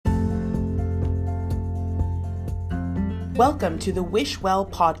Welcome to the Wish Well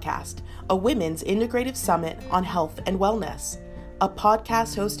podcast, a women's integrative summit on health and wellness. A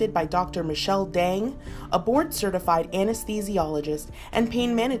podcast hosted by Dr. Michelle Dang, a board-certified anesthesiologist and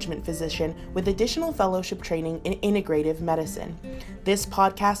pain management physician with additional fellowship training in integrative medicine. This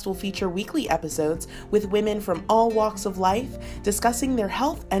podcast will feature weekly episodes with women from all walks of life discussing their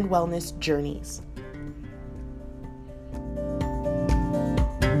health and wellness journeys.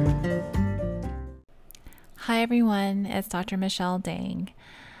 Hi everyone, it's Dr. Michelle Dang.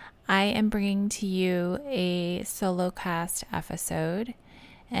 I am bringing to you a solo cast episode,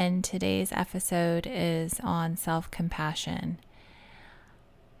 and today's episode is on self-compassion.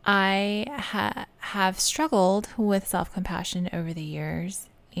 I have struggled with self-compassion over the years,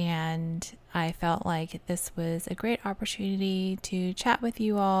 and I felt like this was a great opportunity to chat with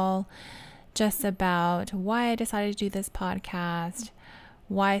you all just about why I decided to do this podcast,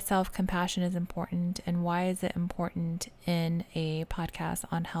 why self-compassion is important, and why is it important in a podcast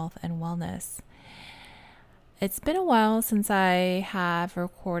on health and wellness. It's been a while since I have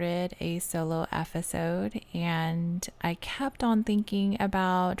recorded a solo episode, and I kept on thinking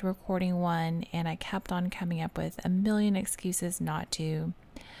about recording one, and I kept on coming up with a million excuses not to.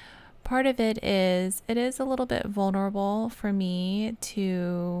 Part of it is a little bit vulnerable for me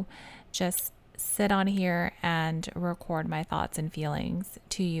to just sit on here and record my thoughts and feelings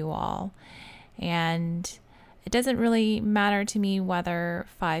to you all. And it doesn't really matter to me whether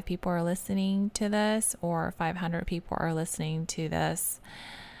 5 people are listening to this or 500 people are listening to this.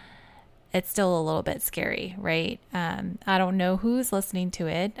 It's still a little bit scary, right? I don't know who's listening to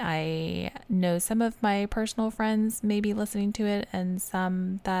it. I know some of my personal friends may be listening to it, and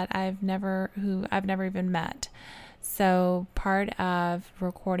some that I've never even met. So part of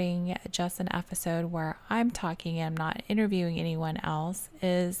recording just an episode where I'm talking and I'm not interviewing anyone else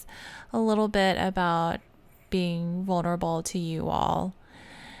is a little bit about being vulnerable to you all.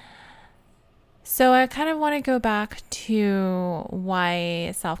 So I kind of want to go back to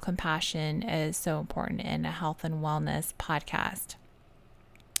why self-compassion is so important in a health and wellness podcast.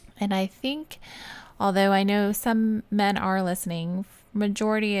 And I think, although I know some men are listening,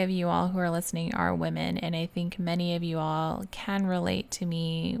 majority of you all who are listening are women, and I think many of you all can relate to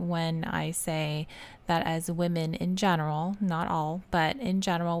me when I say that as women in general, not all, but in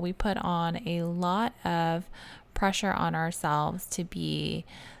general, we put on a lot of pressure on ourselves to be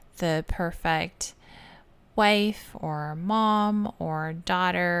the perfect wife or mom or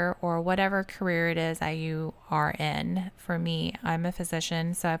daughter or whatever career it is that you are in. For me, I'm a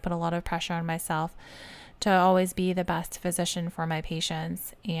physician, so I put a lot of pressure on myself to always be the best physician for my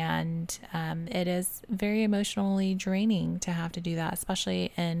patients. And it is very emotionally draining to have to do that,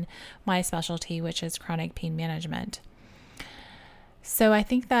 especially in my specialty, which is chronic pain management. So I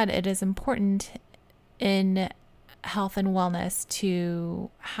think that it is important in health and wellness to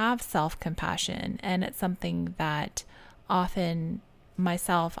have self-compassion. And it's something that often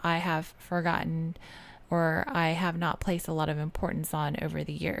myself, I have forgotten, or I have not placed a lot of importance on over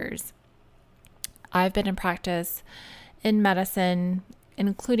the years. I've been in practice in medicine,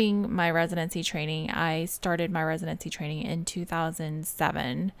 including my residency training. I started my residency training in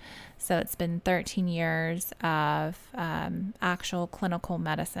 2007. So it's been 13 years of actual clinical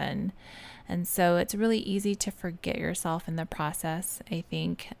medicine. And so it's really easy to forget yourself in the process, I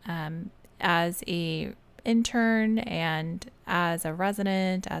think, as a intern and as a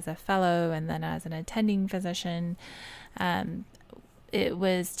resident, as a fellow, and then as an attending physician. It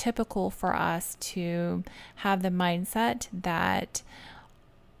was typical for us to have the mindset that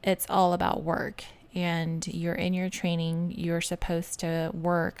it's all about work, and you're in your training, you're supposed to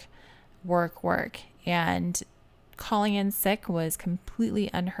work. And calling in sick was completely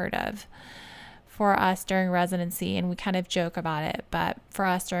unheard of for us during residency. And we kind of joke about it, but for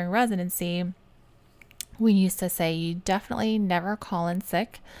us during residency, we used to say you definitely never call in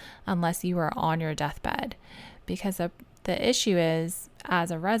sick unless you are on your deathbed, because the issue is,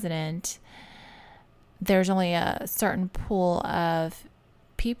 as a resident, there's only a certain pool of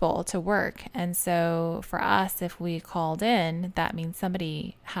people to work. And so for us, if we called in, that means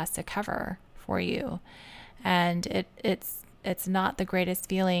somebody has to cover for you. And it's not the greatest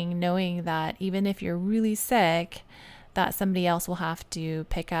feeling knowing that even if you're really sick, that somebody else will have to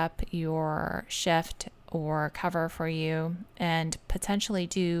pick up your shift or cover for you and potentially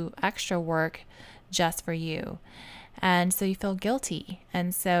do extra work just for you. And so you feel guilty.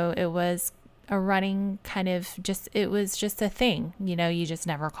 And so it was a running kind of it was just a thing, you just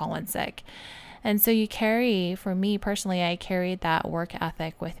never call in sick. And so you carry, for me personally, I carried that work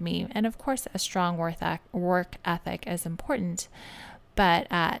ethic with me. And of course, a strong work ethic is important,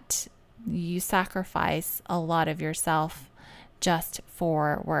 but you sacrifice a lot of yourself just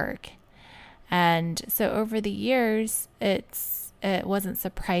for work. And so over the years, it wasn't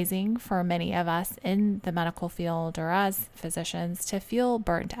surprising for many of us in the medical field or as physicians to feel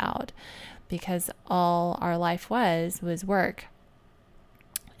burnt out, because all our life was work.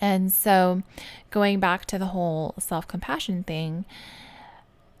 And so going back to the whole self-compassion thing,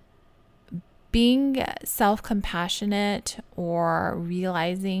 being self-compassionate or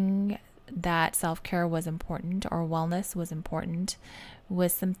realizing that self-care was important or wellness was important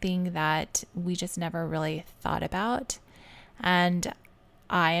was something that we just never really thought about. And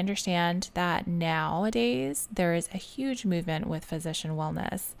I understand that nowadays there is a huge movement with physician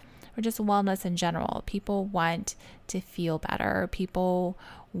wellness, or just wellness in general. People want to feel better. People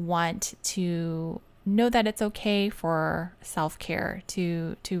want to know that it's okay for self-care,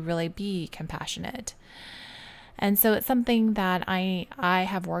 to really be compassionate. And so it's something that I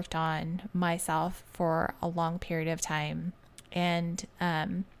have worked on myself for a long period of time. And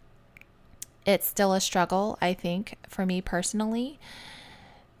it's still a struggle, I think, for me personally,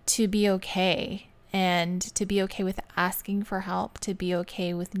 to be okay, and to be okay with asking for help, to be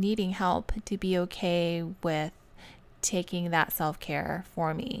okay with needing help, to be okay with taking that self-care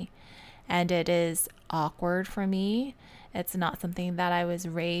for me. And it is awkward for me. It's not something that I was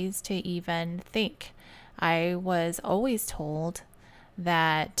raised to even think. I was always told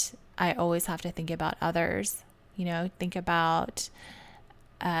that I always have to think about others, think about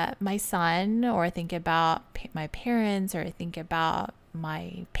my son, or think about my parents, or think about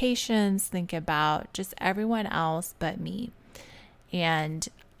my patients, think about just everyone else but me. And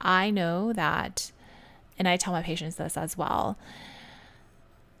I know that, and I tell my patients this as well,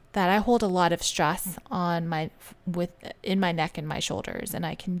 that I hold a lot of stress in my neck and my shoulders. And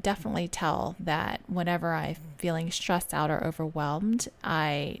I can definitely tell that whenever I'm feeling stressed out or overwhelmed,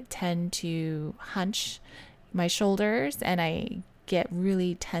 I tend to hunch my shoulders and I get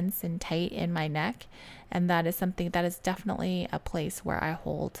really tense and tight in my neck. And that is something that is definitely a place where I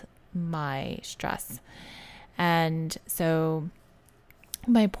hold my stress. And so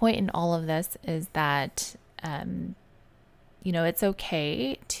my point in all of this is that, it's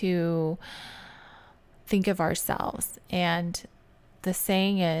okay to think of ourselves. And the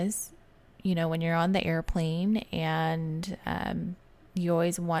saying is, when you're on the airplane and you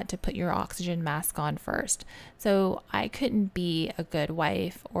always want to put your oxygen mask on first. So I couldn't be a good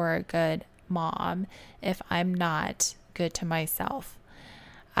wife or a good mom if I'm not good to myself.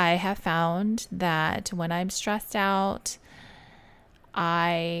 I have found that when I'm stressed out,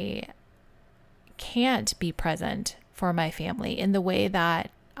 I can't be present for my family in the way that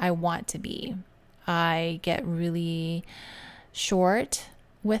I want to be. I get really short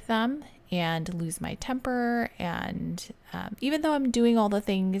with them and lose my temper. And even though I'm doing all the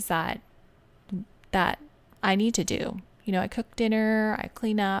things that I need to do, I cook dinner, I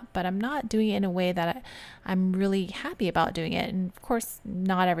clean up, but I'm not doing it in a way that I'm really happy about doing it. And of course,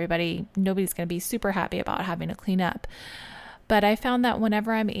 nobody's going to be super happy about having to clean up. But I found that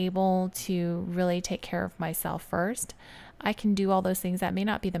whenever I'm able to really take care of myself first, I can do all those things that may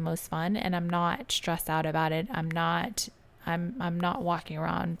not be the most fun, and I'm not stressed out about it. I'm not walking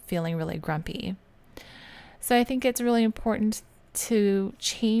around feeling really grumpy. So I think it's really important to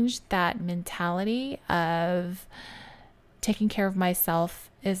change that mentality of taking care of myself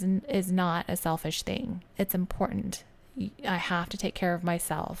is not a selfish thing. It's important. I have to take care of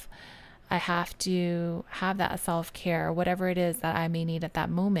myself. I have to have that self-care, whatever it is that I may need at that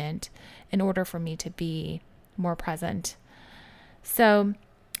moment, in order for me to be more present. So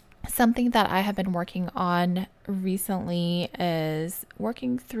something that I have been working on recently is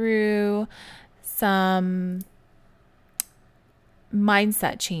working through some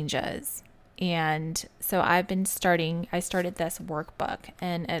mindset changes. And so I started this workbook,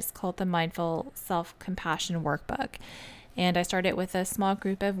 and it's called the Mindful Self-Compassion Workbook. And I started with a small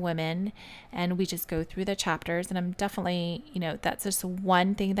group of women, and we just go through the chapters. And I'm definitely, that's just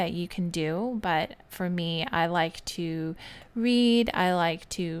one thing that you can do. But for me, I like to read. I like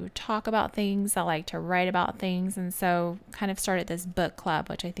to talk about things. I like to write about things. And so kind of started this book club,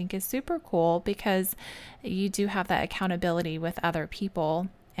 which I think is super cool because you do have that accountability with other people.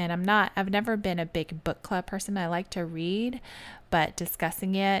 And I've never been a big book club person. I like to read, but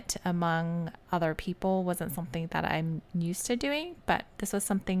discussing it among other people wasn't something that I'm used to doing. But this was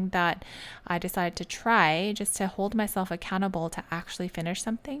something that I decided to try just to hold myself accountable to actually finish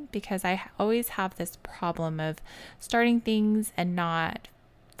something, because I always have this problem of starting things and not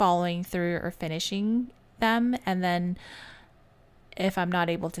following through or finishing them. And then if I'm not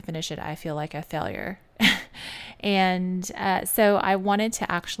able to finish it, I feel like a failure. And so I wanted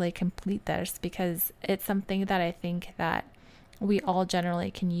to actually complete this because it's something that I think that we all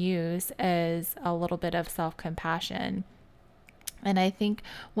generally can use is a little bit of self-compassion. And I think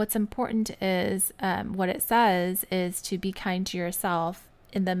what's important is what it says is to be kind to yourself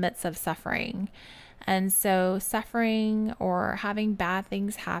in the midst of suffering. And so suffering or having bad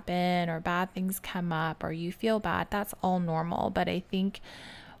things happen or bad things come up or you feel bad, that's all normal. But I think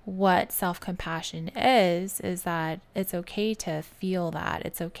what self-compassion is that it's okay to feel that.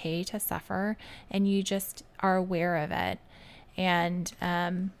 It's okay to suffer, and you just are aware of it. And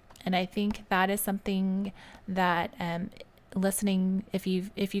I think that is something that listening, if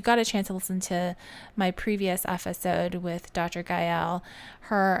you got a chance to listen to my previous episode with Dr. Gael,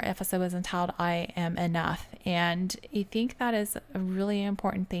 her episode was entitled I Am Enough, and I think that is a really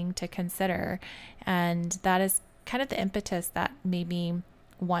important thing to consider, and that is kind of the impetus that made me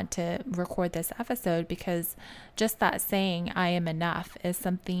want to record this episode, because just that saying I am enough is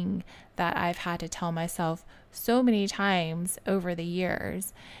something that I've had to tell myself so many times over the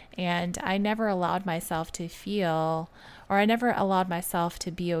years, and I never allowed myself to feel, or I never allowed myself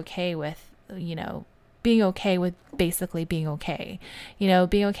to be okay with, being okay with basically being okay,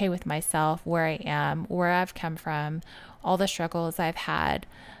 being okay with myself, where I am, where I've come from, all the struggles I've had,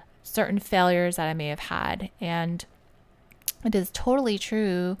 certain failures that I may have had. And it is totally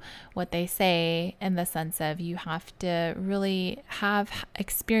true what they say in the sense of you have to really have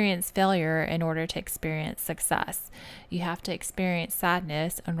experienced failure in order to experience success. You have to experience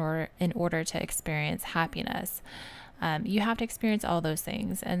sadness in order to experience happiness. You have to experience all those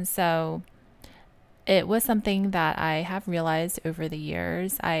things. And so it was something that I have realized over the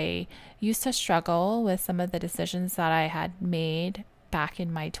years. I used to struggle with some of the decisions that I had made back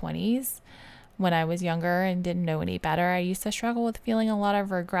in my 20s. When I was younger and didn't know any better, I used to struggle with feeling a lot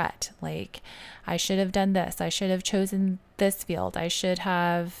of regret. Like, I should have done this. I should have chosen this field. I should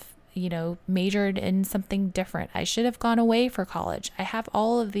have, majored in something different. I should have gone away for college. I have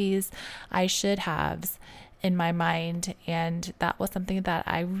all of these I should haves in my mind. And that was something that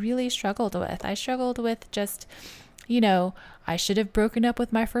I really struggled with. I struggled with just, I should have broken up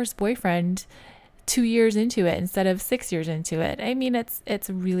with my first boyfriend 2 years into it instead of 6 years into it. I mean, it's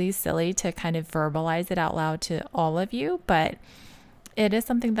really silly to kind of verbalize it out loud to all of you, but it is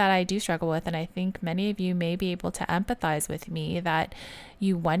something that I do struggle with. And I think many of you may be able to empathize with me, that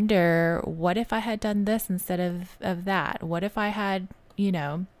you wonder, what if I had done this instead of that? What if I had,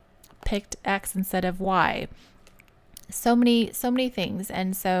 picked X instead of Y? So many things.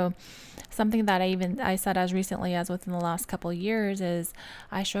 And so something that I said as recently as within the last couple of years is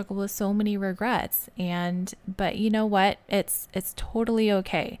I struggle with so many regrets, but you know what? It's totally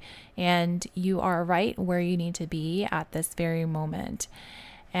okay. And you are right where you need to be at this very moment.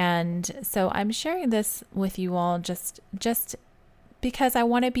 And so I'm sharing this with you all just because I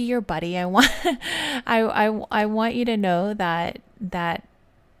want to be your buddy. I want you to know that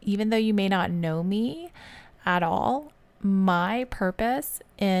even though you may not know me at all, my purpose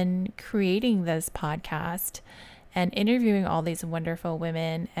in creating this podcast and interviewing all these wonderful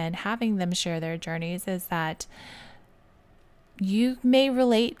women and having them share their journeys is that you may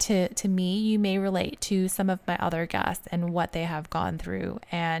relate to me, you may relate to some of my other guests and what they have gone through.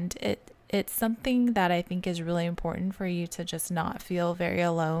 And it's something that I think is really important for you to just not feel very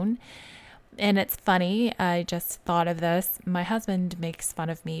alone. And it's funny, I just thought of this. My husband makes fun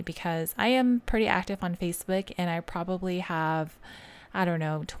of me because I am pretty active on Facebook, and I probably have,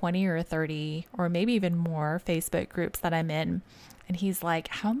 20 or 30 or maybe even more Facebook groups that I'm in. And he's like,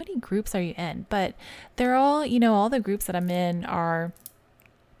 how many groups are you in? But they're all, all the groups that I'm in are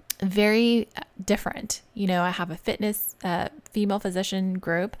very different. I have a fitness, female physician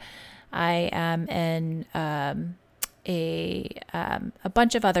group. I am in, a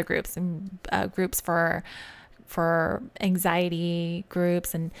bunch of other groups, and groups for anxiety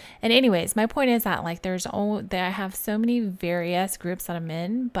groups, and anyways, my point is that I have so many various groups that I'm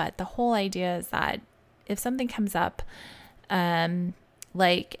in, but the whole idea is that if something comes up,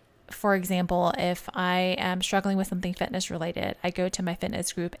 for example, if I am struggling with something fitness related, I go to my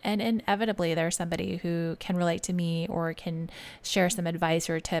fitness group, and inevitably there's somebody who can relate to me or can share some advice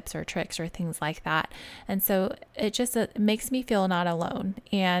or tips or tricks or things like that. And so it just makes me feel not alone.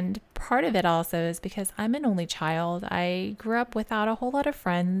 And part of it also is because I'm an only child. I grew up without a whole lot of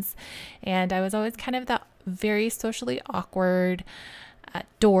friends, and I was always kind of that very socially awkward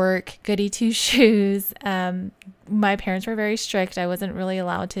dork, goody two shoes. My parents were very strict. I wasn't really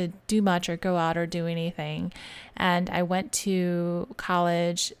allowed to do much or go out or do anything. And I went to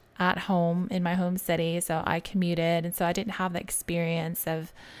college at home in my home city. So I commuted. And so I didn't have the experience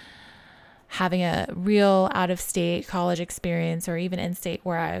of having a real out of state college experience or even in state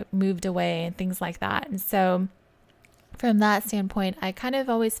where I moved away and things like that. And so from that standpoint, I kind of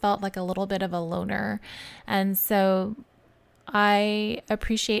always felt like a little bit of a loner. And so I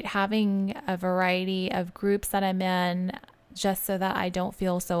appreciate having a variety of groups that I'm in just so that I don't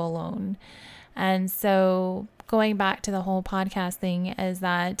feel so alone. And so going back to the whole podcast thing is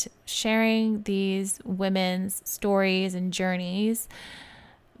that sharing these women's stories and journeys,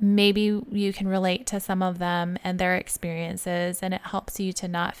 maybe you can relate to some of them and their experiences, and it helps you to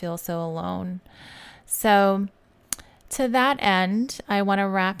not feel so alone. So to that end, I want to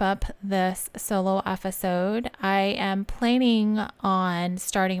wrap up this solo episode. I am planning on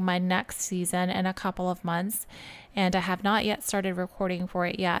starting my next season in a couple of months, and I have not yet started recording for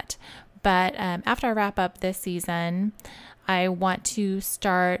it yet. But after I wrap up this season, I want to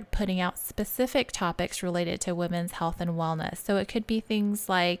start putting out specific topics related to women's health and wellness. So it could be things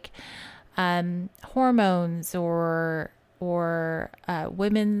like hormones or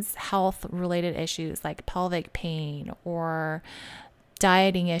women's health related issues like pelvic pain or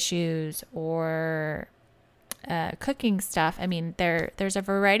dieting issues or cooking stuff. I mean, there's a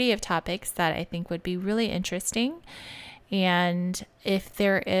variety of topics that I think would be really interesting. And if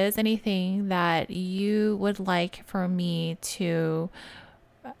there is anything that you would like for me to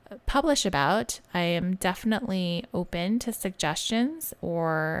publish about, I am definitely open to suggestions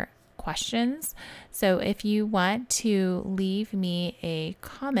or questions. So if you want to leave me a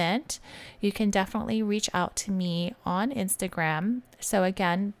comment, you can definitely reach out to me on Instagram. So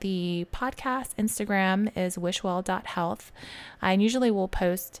again, the podcast Instagram is wishwell.health. I usually will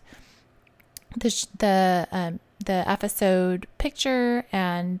post the episode picture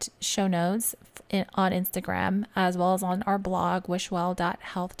and show notes on Instagram, as well as on our blog,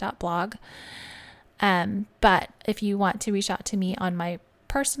 wishwell.health.blog. But if you want to reach out to me on my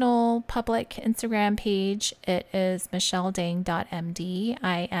personal public Instagram page, it is michelledang.md.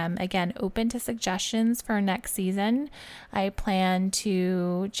 I am, again, open to suggestions for next season. I plan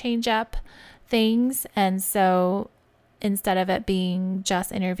to change up things. And so instead of it being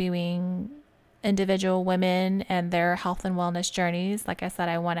just interviewing individual women and their health and wellness journeys, like I said,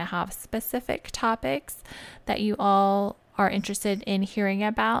 I want to have specific topics that you all are interested in hearing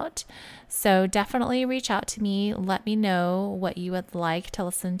about. So definitely reach out to me. Let me know what you would like to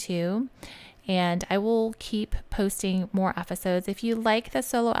listen to, and I will keep posting more episodes. If you like the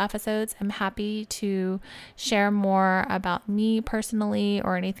solo episodes, I'm happy to share more about me personally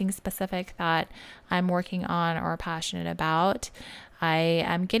or anything specific that I'm working on or passionate about. I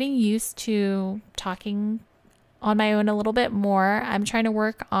am getting used to talking on my own a little bit more. I'm trying to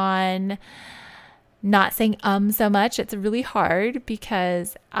work on not saying so much. It's really hard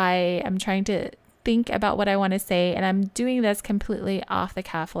because I am trying to think about what I want to say, and I'm doing this completely off the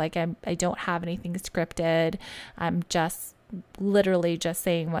cuff. Like I don't have anything scripted. I'm just literally just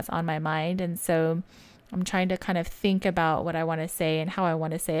saying what's on my mind. And so I'm trying to kind of think about what I want to say and how I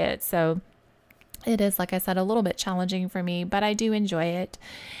want to say it. So it is, like I said, a little bit challenging for me, but I do enjoy it.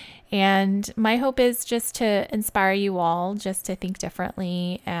 And my hope is just to inspire you all just to think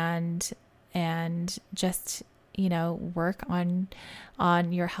differently and just, work on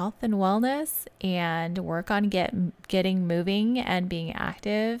your health and wellness and work on getting moving and being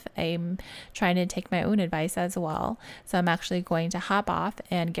active. I'm trying to take my own advice as well. So I'm actually going to hop off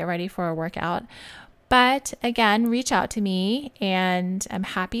and get ready for a workout. But again, reach out to me and I'm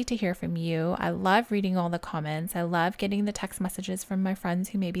happy to hear from you. I love reading all the comments. I love getting the text messages from my friends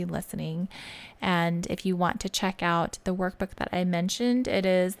who may be listening. And if you want to check out the workbook that I mentioned, it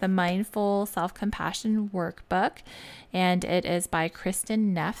is the Mindful Self-Compassion Workbook, and it is by Kristin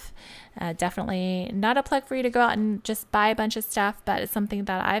Neff. Definitely not a plug for you to go out and just buy a bunch of stuff, but it's something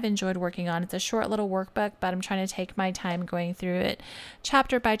that I've enjoyed working on. It's a short little workbook, but I'm trying to take my time going through it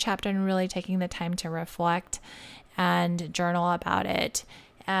chapter by chapter and really taking the time to reflect and journal about it.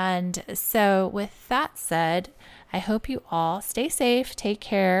 And so with that said, I hope you all stay safe, take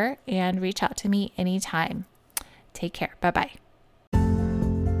care, and reach out to me anytime. Take care. Bye-bye.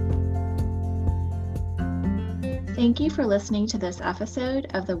 Thank you for listening to this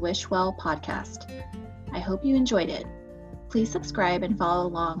episode of the Wish Well podcast. I hope you enjoyed it. Please subscribe and follow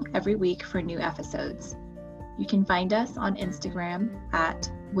along every week for new episodes. You can find us on Instagram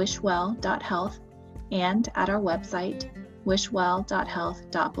at wishwell.health and at our website,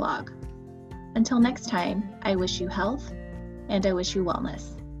 wishwell.health.blog. Until next time, I wish you health and I wish you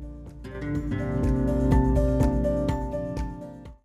wellness.